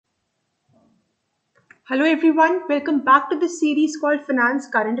Hello everyone, welcome back to this series called Finance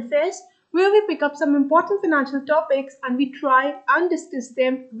Current Affairs, where we pick up some important financial topics and we try and discuss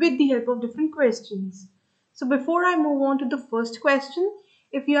them with the help of different questions. So before I move on to the first question,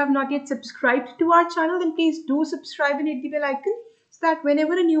 if you have not yet subscribed to our channel, then please do subscribe and hit the bell icon so that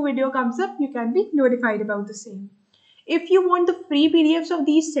whenever a new video comes up, you can be notified about the same. If you want the free PDFs of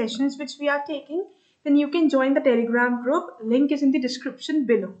these sessions which we are taking, then you can join the Telegram group. Link is in the description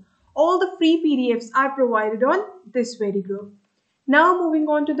below. All the free PDFs are provided on this very group. Now moving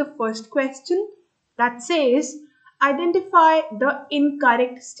on to the first question that says, identify the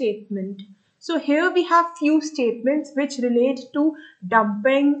incorrect statement. So here we have few statements which relate to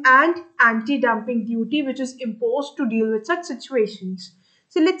dumping and anti-dumping duty which is imposed to deal with such situations.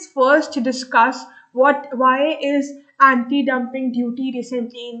 So let's first discuss why is anti-dumping duty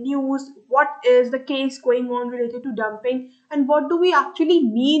recently in news, what is the case going on related to dumping, and what do we actually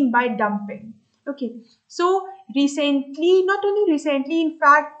mean by dumping. Okay, so recently, not only recently, in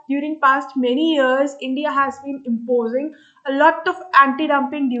fact, during past many years, India has been imposing a lot of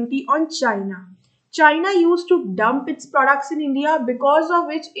anti-dumping duty on China. China used to dump its products in India, because of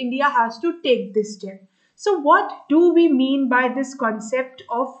which India has to take this step. So what do we mean by this concept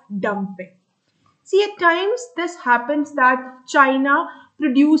of dumping? See, at times this happens that China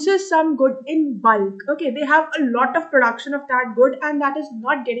produces some good in bulk. Okay, they have a lot of production of that good and that is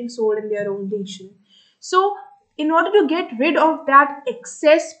not getting sold in their own nation. So, in order to get rid of that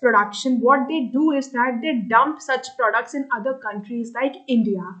excess production, what they do is that they dump such products in other countries like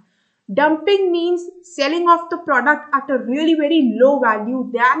India. Dumping means selling off the product at a really very low value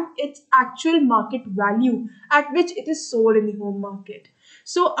than its actual market value at which it is sold in the home market.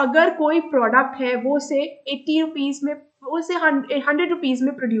 सो अगर कोई product है वो से 80 rupees में वो से 100 rupees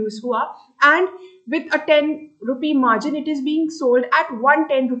में produce हुआ and with a 10 rupee margin it is being sold at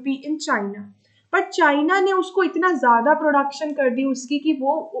 110 rupee in China. But China ने उसको इतना ज़्यादा प्रोडक्शन कर दी उसकी कि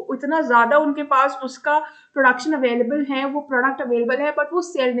वो इतना ज़्यादा उनके पास उसका प्रोडक्शन अवेलेबल है, वो प्रोडक्ट अवेलेबल है, बट वो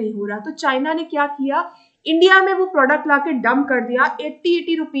सेल नहीं हो रहा. तो चाइना ने क्या किया, इंडिया में वो प्रोडक्ट लाके डंप कर दिया,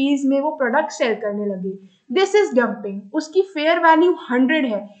 80 रुपीज में वो प्रोडक्ट सेल करने लगे. This is dumping. उसकी फेयर वैल्यू 100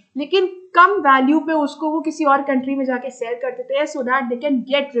 है लेकिन कम वैल्यू पे उसको वो किसी और कंट्री में जाके सेल कर देते हैं so that they can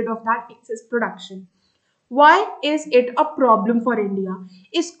get rid of that excess production. Why is it a problem for India?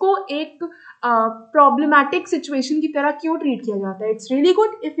 इसको एक problematic situation की तरह क्यों treat किया जाता है? It's really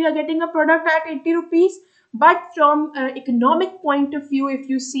good if you are getting a product at 80 rupees, but from economic point of view, if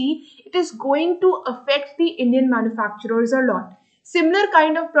you see, it is going to affect the Indian manufacturers a lot. Similar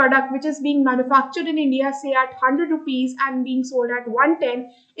kind of product which is being manufactured in India, say at 100 rupees and being sold at 110,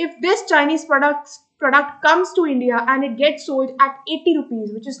 if this Chinese product comes to India and it gets sold at 80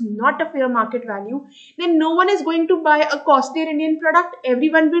 rupees, which is not a fair market value, then no one is going to buy a costlier Indian product.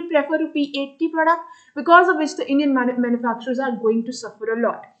 Everyone will prefer rupee 80 product, because of which the Indian manufacturers are going to suffer a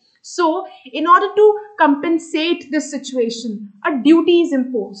lot. So, in order to compensate this situation, a duty is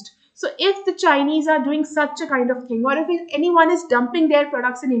imposed. So, if the Chinese are doing such a kind of thing, or if anyone is dumping their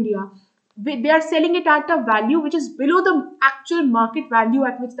products in India, they are selling it at a value which is below the actual market value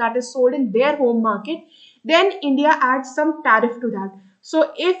at which that is sold in their home market, then India adds some tariff to that. So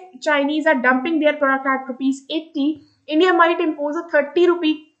if Chinese are dumping their product at rupees 80, India might impose a 30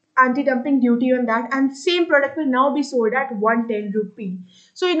 rupee anti-dumping duty on that, and same product will now be sold at 110 rupee.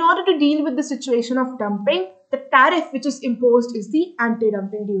 So in order to deal with the situation of dumping, the tariff which is imposed is the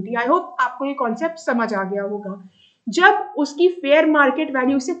anti-dumping duty. I hope आपको ये concept समझ आ गया होगा. जब उसकी fair market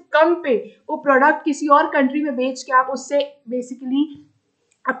value से कम पे वो प्रोडक्ट किसी और कंट्री में बेच के आप उससे बेसिकली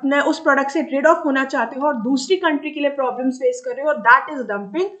अपना उस प्रोडक्ट से रिड ऑफ होना चाहते हो और दूसरी कंट्री के लिए प्रॉब्लम्स फेस कर रहे हो, दैट इज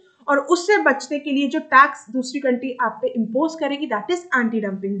डंपिंग. और उससे बचने के लिए जो टैक्स दूसरी कंट्री आप पे इम्पोज करेगी, that is anti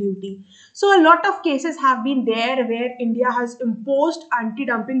dumping duty. So a lot of cases have been there where India has imposed anti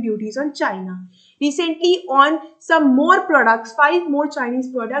dumping duties on China. Recently, on some more products, 5 more Chinese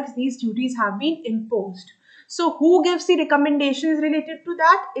products, these duties have been imposed. So, who gives the recommendations related to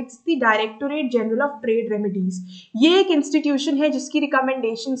that? It's the Directorate General of Trade Remedies. ये एक institution है जिसकी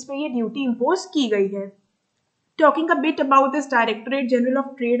recommendations पे ये duty impose की गई है. Talking a bit about this Directorate General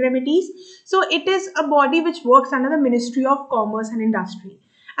of Trade Remedies, so it is a body which works under the Ministry of Commerce and Industry.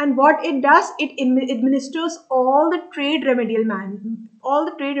 And what it does, it administers all the trade remedial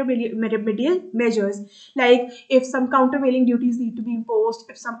measures, like if some countervailing duties need to be imposed,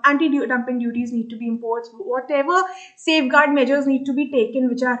 if some anti-dumping duties need to be imposed, whatever safeguard measures need to be taken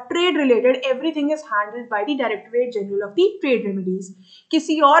which are trade related, everything is handled by the Directorate General of the Trade Remedies.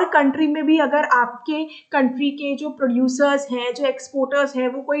 किसी और country में भी अगर आपके country के जो producers हैं, जो एक्सपोर्टर्स हैं,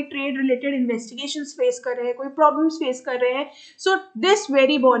 वो कोई ट्रेड रिलेटेड इन्वेस्टिगेशंस फेस कर रहे हैं, कोई प्रॉब्लम्स फेस कर रहे हैं, so this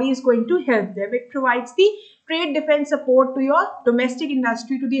very body is going to help them. It provides the trade defense support to your domestic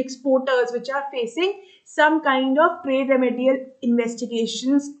industry, to the exporters which are facing some kind of trade remedial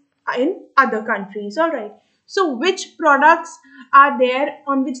investigations in other countries. All right. So which products are there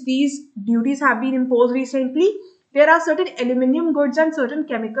on which these duties have been imposed recently? There are certain aluminium goods and certain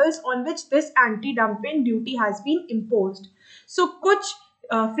chemicals on which this anti-dumping duty has been imposed. So कुछ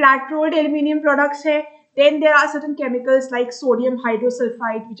flat rolled aluminium products है. Then there are certain chemicals like sodium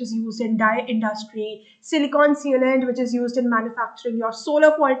hydrosulfide, which is used in dye industry, silicon sealant, which is used in manufacturing your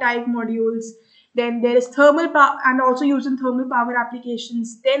solar voltaic modules. Then there is thermal power and also used in thermal power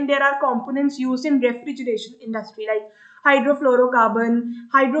applications. Then there are components used in refrigeration industry like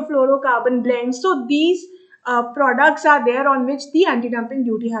hydrofluorocarbon blends. So these products are there on which the anti-dumping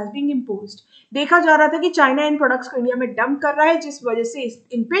duty has been imposed. देखा जा रहा था कि China in products को India में dump कर रहा है, जिस वजह से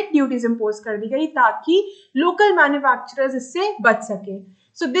इन पे ड्यूटीज इम्पोज कर दी गई ताकि लोकल मैन्युफैक्चरर्स इससे बच सके.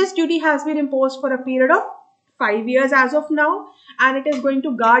 So this duty has been imposed for a period of 5 years as of now, and it is going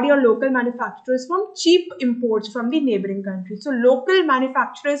to guard your local manufacturers from cheap imports from the neighboring countries. So local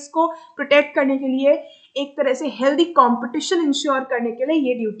manufacturers को protect करने के लिए एक तरह से healthy competition ensure करने के लिए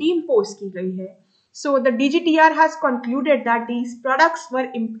ये duty impose की गई है. So the DGTR has concluded that these products were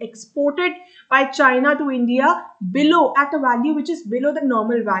exported by China to India below at a value which is below the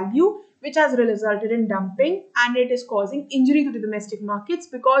normal value, which has resulted in dumping, and it is causing injury to the domestic markets,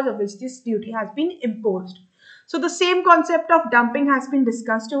 because of which this duty has been imposed. So the same concept of dumping has been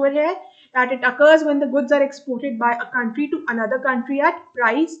discussed over here, that it occurs when the goods are exported by a country to another country at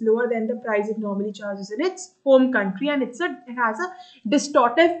price lower than the price it normally charges in its home country, and it has a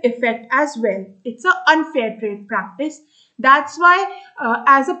distortive effect as well. It's an unfair trade practice. That's why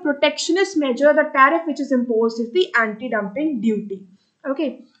as a protectionist measure, the tariff which is imposed is the anti-dumping duty.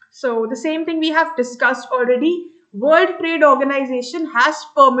 Okay, so the same thing we have discussed already. World Trade Organization has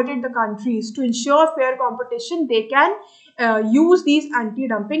permitted the countries to ensure fair competition. They can use these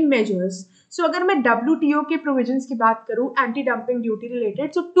anti-dumping measures. So अगर मैं WTO के provisions की बात करूँ anti-dumping duty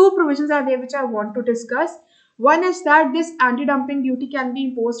related, so 2 provisions are there which I want to discuss. One is that this anti-dumping duty can be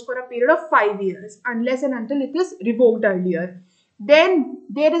imposed for a period of 5 years unless and until it is revoked earlier. Then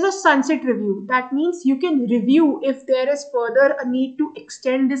there is a sunset review. That means you can review if there is further a need to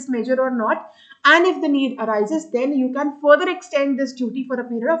extend this measure or not. And if the need arises, then you can further extend this duty for a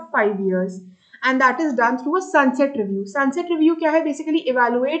period of 5 years. And that is done through a sunset review. Sunset review क्या है? Basically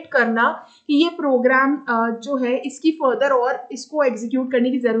evaluate करना कि ये program जो है इसकी further और इसको execute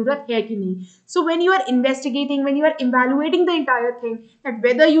करने की ज़रूरत है कि नहीं. So when you are investigating, when you are evaluating the entire thing, that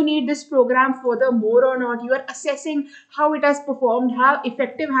whether you need this program further more or not, you are assessing how it has performed, how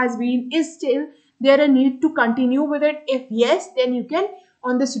effective has been, is still there a need to continue with it? If yes, then you can,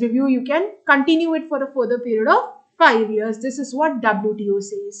 on this review, you can continue it for a further period of 5 years. This is what WTO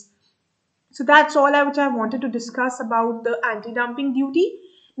says. So that's all which I wanted to discuss about the anti-dumping duty.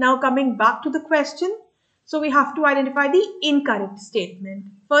 Now coming back to the question. So we have to identify the incorrect statement.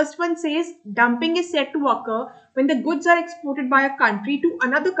 First one says dumping is said to occur when the goods are exported by a country to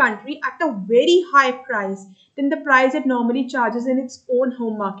another country at a very high price than the price it normally charges in its own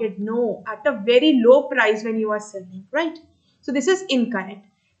home market. No, at a very low price when you are selling, right? So this is incorrect.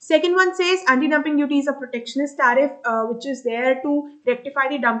 Second one says anti-dumping duty is a protectionist tariff which is there to rectify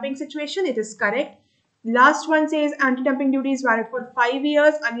the dumping situation. It is correct. Last one says anti-dumping duty is valid for 5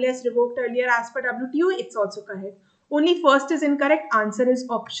 years unless revoked earlier as per WTO. It's also correct. Only first is incorrect. Answer is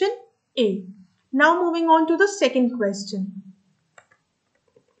option A. Now moving on to the second question.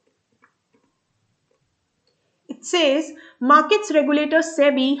 It says markets regulator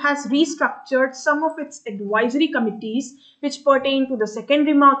Sebi has restructured some of its advisory committees which pertain to the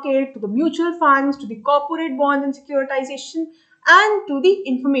secondary market, to the mutual funds, to the corporate bonds and securitization, and to the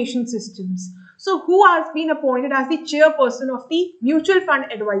information systems. So who has been appointed as the chairperson of the mutual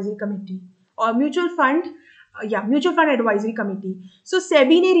fund advisory committee or mutual fund advisory committee? So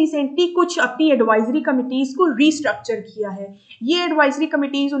SEBI ने recently कुछ अपनी advisory committees को restructure किया है. ये advisory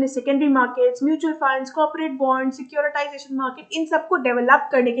committees उन्हें secondary markets, mutual funds, corporate bond, securitisation market, इन सबको develop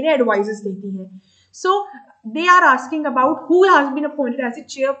करने के लिए एडवाइजेस देती है. So they are asking about who has been appointed as the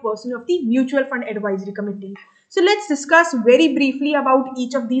chairperson of the mutual fund advisory committee. So let's discuss very briefly about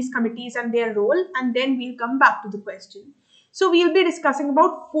each of these committees and their role, and then we'll come back to the question. So we'll be discussing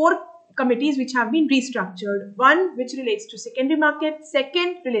about 4 committees which have been restructured. One which relates to secondary market,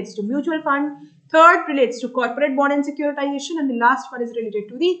 second relates to mutual fund, third relates to corporate bond and securitization, and the last one is related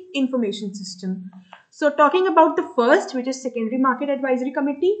to the information system. So talking about the first, which is secondary market advisory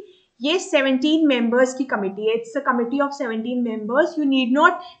committee, ये 17 members की committee है. It's a committee of 17 members. You need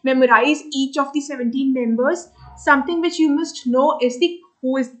not memorize each of the 17 members. Something which you must know is the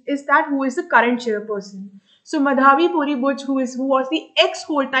who is the current chairperson? So Madhavi Puri Buch, who was the ex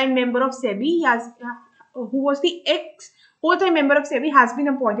whole-time member of SEBI, has been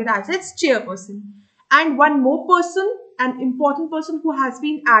appointed as its chairperson. And one more person, an important person who has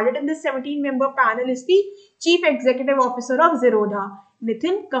been added in the 17-member panel is the Chief Executive Officer of Zerodha,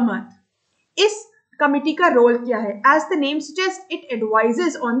 Nitin Kamath. इस committee का role क्या है? As the name suggests, it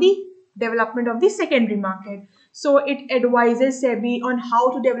advises on the development of the secondary market. So it advises SEBI on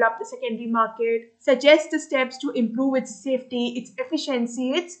how to develop the secondary market, suggests the steps to improve its safety, its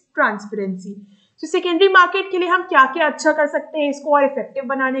efficiency, its transparency. So secondary market के लिए हम क्या क्या अच्छा कर सकते हैं इसको और effective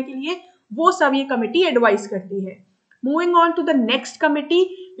बनाने के लिए, वो सब ये कमिटी advise करती है. Moving on to the next committee,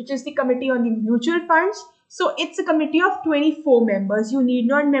 which is the committee on the mutual funds. So it's a committee of 24 members. You need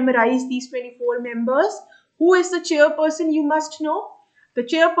not memorize these 24 members. Who is the chairperson? You must know. The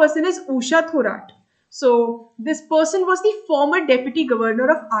chairperson is Usha Thorat. So this person was the former deputy governor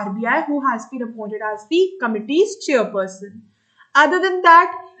of RBI who has been appointed as the committee's chairperson. Other than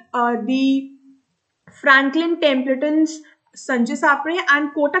that, the Franklin Templeton's Sanjay Sapre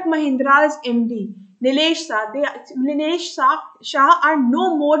and Kotak Mahindra's MD Nilesh Shah are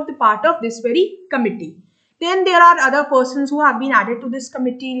no more the part of this very committee. Then there are other persons who have been added to this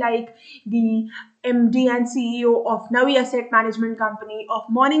committee, like the MD and CEO of Navi Asset Management Company, of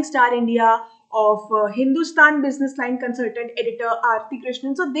Morningstar India, of Hindustan Business Line Consultant Editor Aarti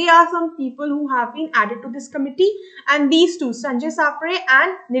Krishnan. So they are some people who have been added to this committee, and these two, Sanjay Sapre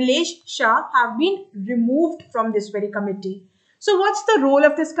and Nilesh Shah, have been removed from this very committee. So what's the role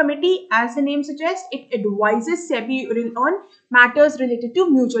of this committee? As the name suggests, it advises SEBI on matters related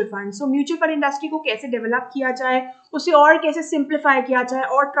to mutual funds. So mutual fund industry को कैसे develop किया जाए, उसे और कैसे simplify किया जाए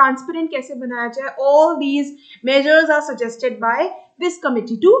और transparent कैसे बनाया जाए, all these measures are suggested by this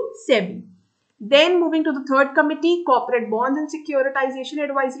committee to SEBI. Then moving to the third committee, Corporate Bonds and Securitization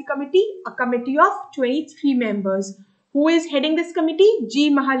Advisory Committee, a committee of 23 members. Who is heading this committee?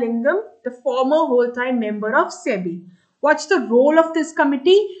 G. Mahalingam, the former whole-time member of SEBI. What's the role of this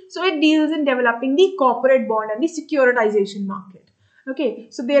committee? So it deals in developing the corporate bond and the securitization market. Okay,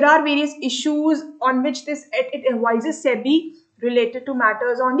 so there are various issues on which it advises SEBI related to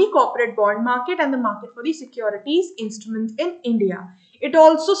matters on the corporate bond market and the market for the securities instruments in India. It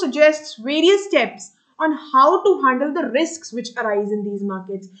also suggests various steps on how to handle the risks which arise in these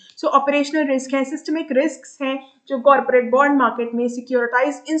markets. So operational risk है, systemic risks हैं, जो corporate bond market में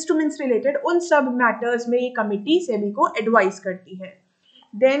securitized instruments related, उन सब matters में ये committee SEBI को advise करती है.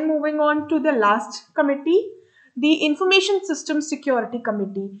 Then moving on to the last committee, the Information Systems Security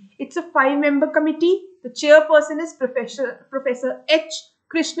Committee. It's a 5-member committee. The chairperson is Professor H.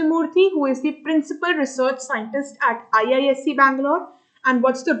 Krishnamurthy, who is the principal research scientist at IISc Bangalore. And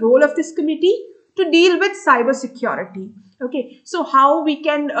what's the role of this committee? To deal with cyber security. Okay, so how we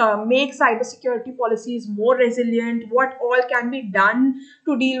can make cyber security policies more resilient, what all can be done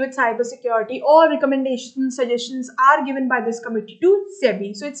to deal with cyber security, all recommendations, suggestions are given by this committee to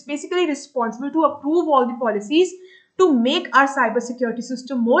SEBI. So it's basically responsible to approve all the policies to make our cyber security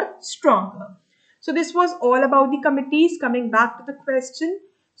system more stronger. So this was all about the committees. Coming back to the question,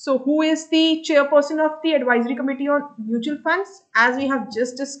 so who is the chairperson of the advisory committee on mutual funds? As we have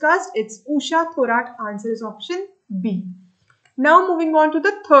just discussed, it's Usha Thorat. Answer is option B. Now moving on to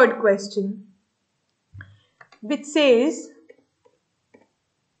the third question, which says,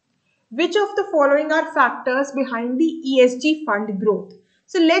 which of the following are factors behind the ESG fund growth?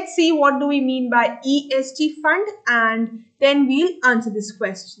 So let's see what do we mean by ESG fund, and then we'll answer this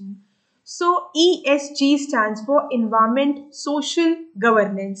question. So ESG stands for Environment, Social,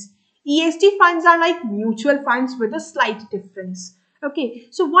 Governance. ESG funds are like mutual funds with a slight difference. Okay,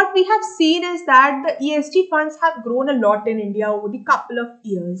 so what we have seen is that the ESG funds have grown a lot in India over the couple of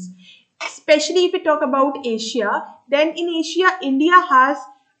years. Especially if we talk about Asia, then in Asia, India has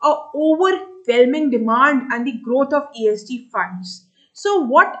an overwhelming demand and the growth of ESG funds. So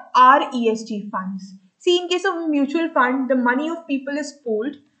what are ESG funds? See, in case of a mutual fund, the money of people is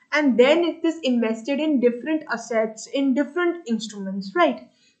pooled and then it is invested in different assets, in different instruments, right?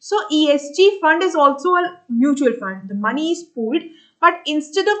 So ESG fund is also a mutual fund. The money is pooled, but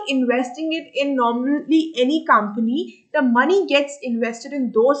instead of investing it in normally any company, the money gets invested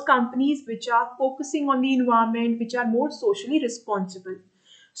in those companies which are focusing on the environment, which are more socially responsible.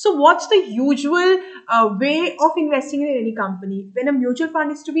 So what's the usual way of investing in any company? When a mutual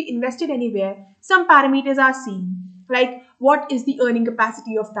fund is to be invested anywhere, some parameters are seen. Like what is the earning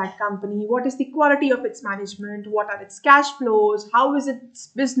capacity of that company? What is the quality of its management? What are its cash flows? How is its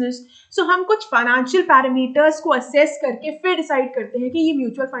business? So हम कुछ financial parameters को assess करके फिर decide करते हैं कि ये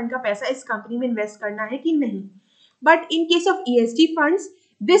mutual fund का पैसा इस company में invest करना है कि नहीं. But in case of ESG funds,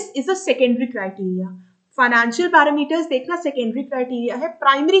 this is a secondary criteria. Financial parameters देखना सेकेंडरी क्राइटेरिया है,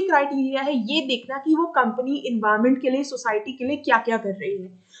 प्राइमरी क्राइटेरिया है ये देखना कि वो कंपनी इन्वायरमेंट के लिए, सोसाइटी के लिए क्या क्या कर रही है.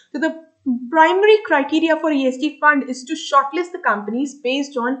 तो the primary criteria for ESG fund is to shortlist the companies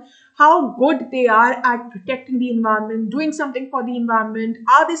based on how good they are at protecting the environment, doing something for the environment,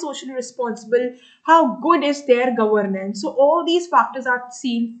 are they socially responsible, how good is their governance. So all these factors are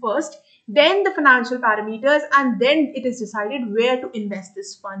seen first, then the financial parameters, and then it is decided where to invest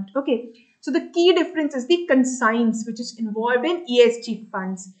this fund. Okay, so the key difference is the conscience which is involved in ESG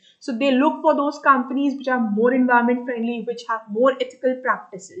funds. So they look for those companies which are more environment friendly, which have more ethical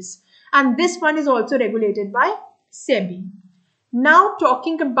practices. And this fund is also regulated by Sebi. Now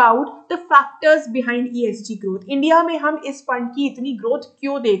talking about the factors behind ESG growth. India में हम इस fund की इतनी growth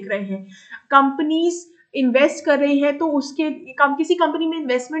क्यों देख रहे हैं? Companies invest कर रही है तो उसके किसी कंपनी में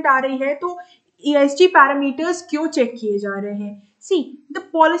इन्वेस्टमेंट आ रही है तो ESG पैरामीटर्स क्यों चेक किए जा रहे हैं? See, the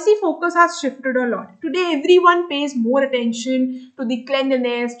policy focus has shifted a lot. Today, everyone pays more attention to the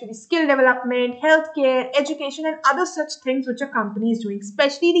cleanliness, to the skill development, healthcare, education, and other such things which a company is doing.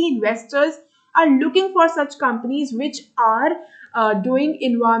 Especially the investors are looking for such companies which are doing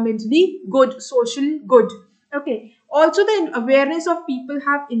environmentally good, social good. Okay. Also, the awareness of people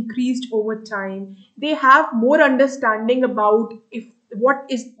have increased over time. They have more understanding about what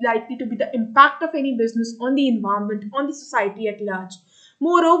is likely to be the impact of any business on the environment, on the society at large.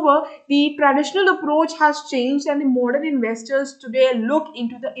 Moreover, the traditional approach has changed, and the modern investors today look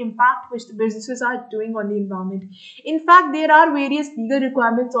into the impact which the businesses are doing on the environment. In fact, there are various legal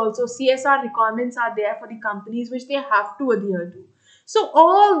requirements also. CSR requirements are there for the companies which they have to adhere to. So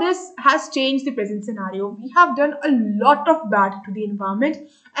all this has changed the present scenario. We have done a lot of bad to the environment,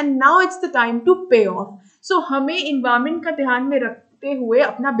 and now it's the time to pay off. So हमें environment का ध्यान में रखते हुए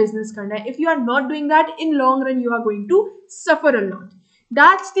अपना business करना है. If you are not doing that, in long run you are going to suffer a lot.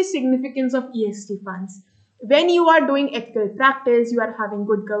 That's the significance of ESG funds. When you are doing ethical practice, you are having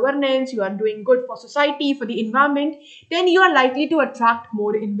good governance, you are doing good for society, for the environment, then you are likely to attract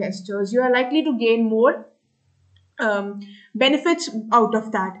more investors. You are likely to gain more benefits out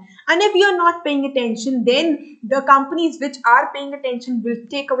of that. And if you are not paying attention, then the companies which are paying attention will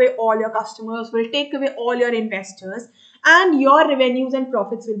take away all your customers, will take away all your investors, and your revenues and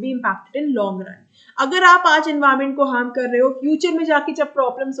profits will be impacted in long run. अगर आप आज environment को harm कर रहे हो, future में जाके जब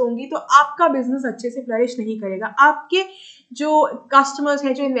प्रॉब्लम्स होंगी तो आपका बिजनेस अच्छे से फ्लरिश नहीं करेगा. आपके जो कस्टमर्स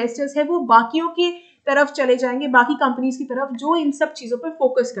हैं, जो इन्वेस्टर्स हैं, वो बाकियों की तरफ चले जाएंगे, बाकी कंपनीज की तरफ जो इन सब चीजों पर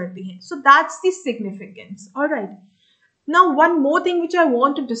फोकस करती हैं. So that's the significance. Alright. Now, one more thing which I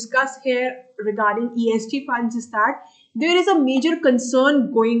want to discuss here regarding ESG funds is that there is a major concern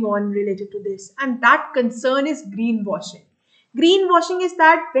going on related to this, and that concern is greenwashing. Greenwashing is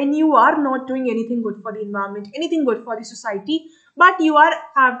that when you are not doing anything good for the environment, anything good for the society, but you are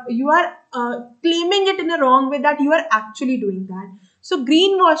claiming it in a wrong way that you are actually doing that. So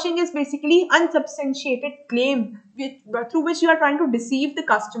greenwashing is basically unsubstantiated claim through which you are trying to deceive the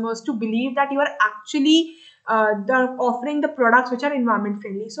customers to believe that you are actually offering the products which are environment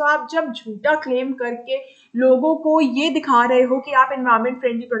friendly. So आप जब झूठा claim करके लोगों को ये दिखा रहे हो कि आप environment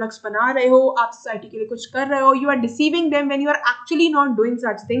friendly products बना रहे हो, आप society के लिए कुछ कर रहे हो, you are deceiving them when you are actually not doing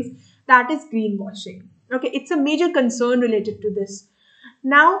such things. That is greenwashing. Okay, it's a major concern related to this.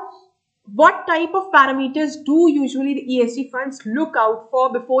 Now, what type of parameters do usually the ESG funds look out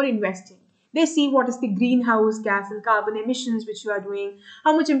for before investing? They see what is the greenhouse gas and carbon emissions which you are doing,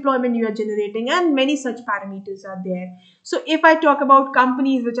 how much employment you are generating, and many such parameters are there. So if I talk about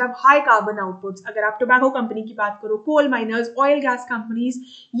companies which have high carbon outputs, अगर आप tobacco company की बात करो, coal miners, oil gas companies,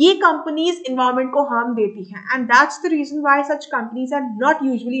 ये companies environment को harm देती हैं, and that's the reason why such companies are not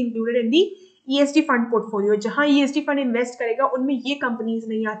usually included in the ESG fund portfolio. जहाँ ESG fund invest करेगा उनमें ये companies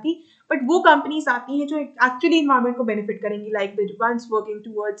नहीं आती, but वो companies आती हैं जो actually environment को benefit करेंगी, like the ones working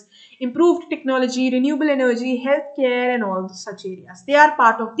towards improved technology, renewable energy, healthcare, and all such areas. They are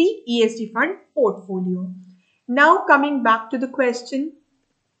part of the ESG fund portfolio. Now coming back to the question,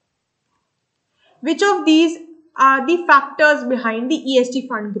 which of these are the factors behind the ESG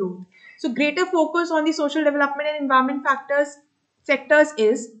fund growth? So greater focus on the social development and environment sectors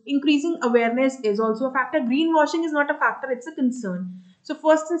is increasing awareness is also a factor. Greenwashing is not a factor, it's a concern. So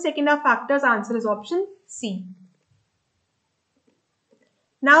first and second are factors. Answer is option C.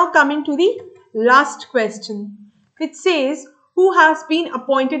 Now coming to the last question, which says, who has been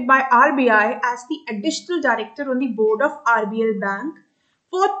appointed by RBI as the additional director on the board of RBL Bank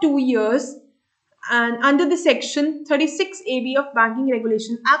for 2 years and under the section 36 AB of Banking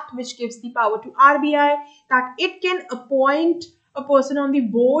Regulation Act, which gives the power to RBI that it can appoint a person on the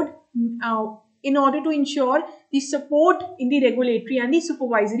board in order to ensure the support in the regulatory and the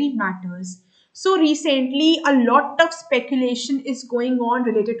supervisory matters. So recently, a lot of speculation is going on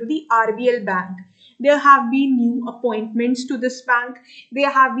related to the RBL bank. There have been new appointments to this bank. There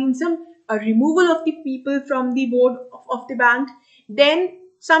have been some removal of the people from the board of the bank. Then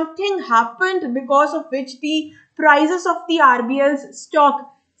something happened because of which the prices of the RBL's stock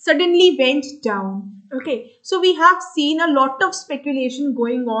suddenly went down. Okay, so we have seen a lot of speculation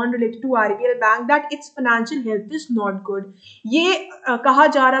going on related to RBL bank that its financial health is not good. ये कहा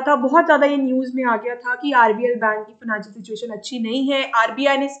जा रहा था, बहुत ज़्यादा ये news में आ गया था कि RBL बैंक की फाइनेंशियल सिचुएशन अच्छी नहीं है.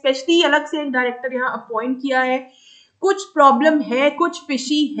 RBI ने स्पेशली अलग से एक डायरेक्टर यहाँ अपॉइंट किया है. कुछ प्रॉब्लम है, कुछ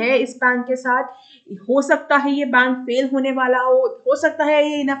फिशी है इस बैंक के साथ. हो सकता है ये बैंक फेल होने वाला हो सकता है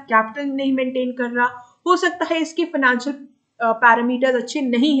ये इनफ कैपिटल नहीं मेंटेन कर रहा, हो सकता है इसके फाइनेंशियल पैरामीटर्स अच्छे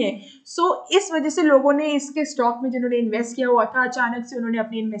नहीं है. सो इस वजह से लोगों ने इसके स्टॉक में जिन्होंने इन्वेस्ट किया हुआ था, अचानक से उन्होंने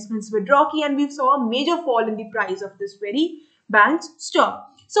अपनी इन्वेस्टमेंट्स विड्रॉ की and we saw a major fall in the price of this very bank stock.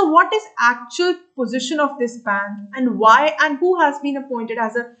 So what is actual position of this bank and why and who has been appointed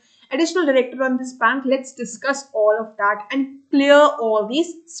as a additional director on this bank? Let's discuss all of that and clear all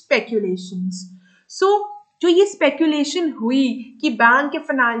these speculations. So जो ये speculation हुई कि bank के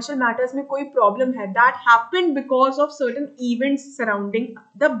financial matters में कोई problem है, that happened because of certain events surrounding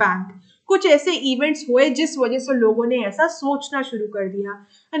the bank. कुछ ऐसे इवेंट्स हुए जिस वजह से लोगों ने ऐसा सोचना शुरू कर दिया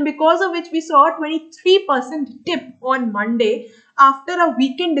and because of which we saw 23% tip on Monday after a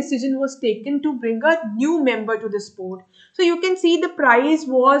weekend decision was taken to bring a new member to this board. So you can see the price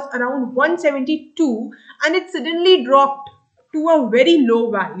was around 172 and it suddenly dropped to a very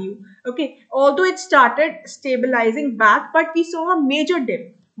low value. Okay, although it started stabilizing back, but we saw a major dip.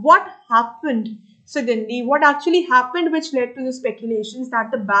 What happened suddenly? What actually happened which led to the speculations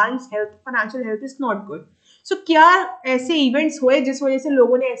that the bank's financial health is not good? So क्या ऐसे events हुए जिस वजह से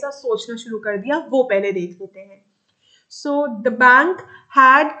लोगों ने ऐसा सोचना शुरू कर दिया, वो पहले देख लेते हैं. So the bank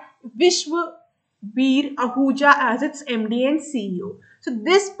had Vishwabir Ahuja as its MD and CEO. So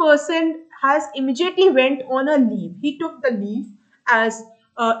this person has immediately went on a leave. He took the leave as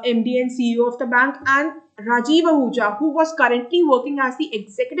MD and CEO of the bank, and Rajiv Ahuja, who was currently working as the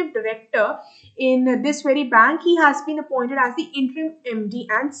executive director in this very bank, he has been appointed as the interim MD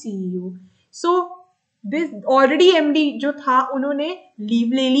and CEO. So this already MD जो था उन्होंने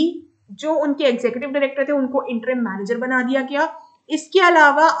leave ले ली, जो उनके executive director थे उनको interim manager बना दिया गया. इसके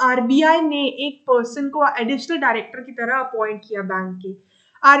अलावा आरबीआई ने एक पर्सन को एडिशनल डायरेक्टर की तरह अपॉइंट किया बैंक के.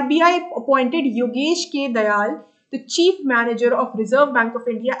 आरबीआई अपॉइंटेड योगेश के Dayal the chief manager of reserve bank of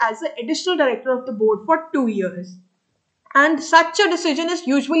India as the additional director of the board for 2 years. And such a decision is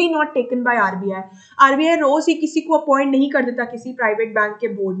usually not taken by RBI. RBI रोज ही किसी को appoint नहीं कर देता किसी private bank के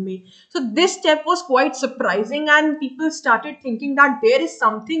board में. So this step was quite surprising and people started thinking that there is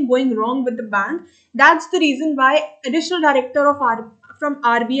something going wrong with the bank. That's the reason why additional director from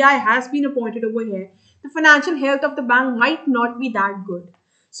RBI has been appointed over here. The financial health of the bank might not be that good.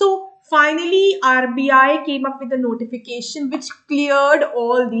 So finally RBI came up with a notification which cleared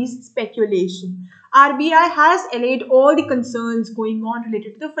all these speculation. RBI has allayed all the concerns going on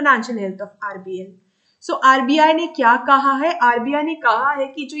related to the financial health of RBL. So RBI ने क्या कहा है? RBI ने कहा है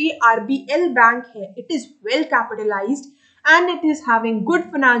कि जो ये RBL बैंक है, it is well capitalized and it is having good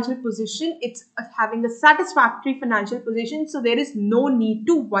financial position. It's having a satisfactory financial position, so there is no need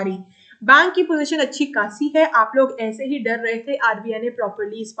to worry. Bank की पोजीशन अच्छी खासी है. आप लोग ऐसे ही डर रहे थे, RBI ने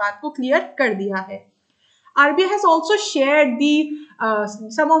प्रॉपरली इस बात को क्लियर कर दिया है. RBI has also shared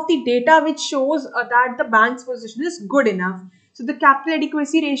some of the data which shows that the bank's position is good enough. So the capital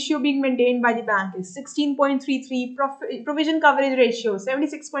adequacy ratio being maintained by the bank is 16.33, provision coverage ratio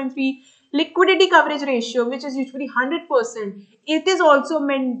 76.3, liquidity coverage ratio which is usually 100%. It is also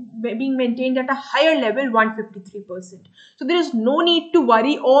being maintained at a higher level, 153%. So there is no need to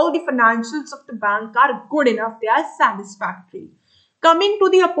worry. All the financials of the bank are good enough. They are satisfactory. Coming to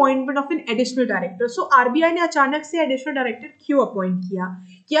the appointment of an additional director. So RBI ने अचानक से additional director क्यों appoint किया?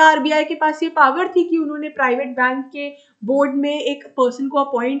 क्या RBI के पास ये power थी कि उन्होंने प्राइवेट बैंक के बोर्ड में एक पर्सन को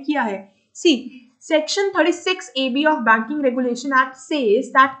अपॉइंट किया है? See, Section 36 AB of Banking Regulation Act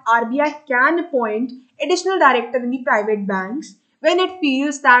says that RBI can appoint additional director in the private banks when it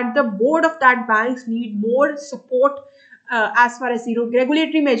feels that the board of that banks need more support as far as the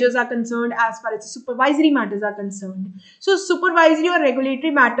regulatory measures are concerned, as far as supervisory matters are concerned. So supervisory और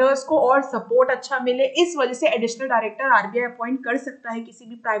regulatory matters को और support अच्छा मिले, इस वजह से additional director RBI appoint कर सकता है किसी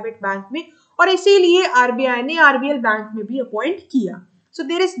भी private bank में, और इसीलिए RBI ने RBL बैंक में भी appoint किया. So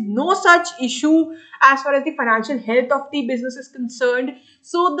there is no such issue as far as the financial health of the business is concerned.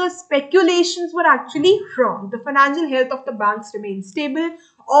 So the speculations were actually wrong. The financial health of the banks remains stable.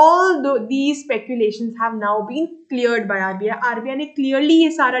 these speculations have now been cleared by RBI. RBI ने clearly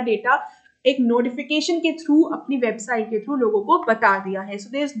ये सारा data एक notification के through अपनी website के through लोगों को बता दिया है. So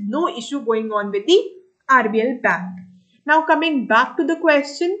there is no issue going on with the RBL bank. Now coming back to the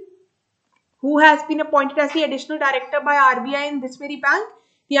question, who has been appointed as the additional director by RBI in this very bank?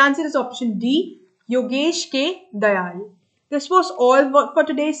 The answer is option D, Yogesh K. Dayal. This was all for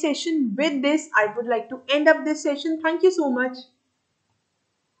today's session. With this, I would like to end up this session. Thank you so much.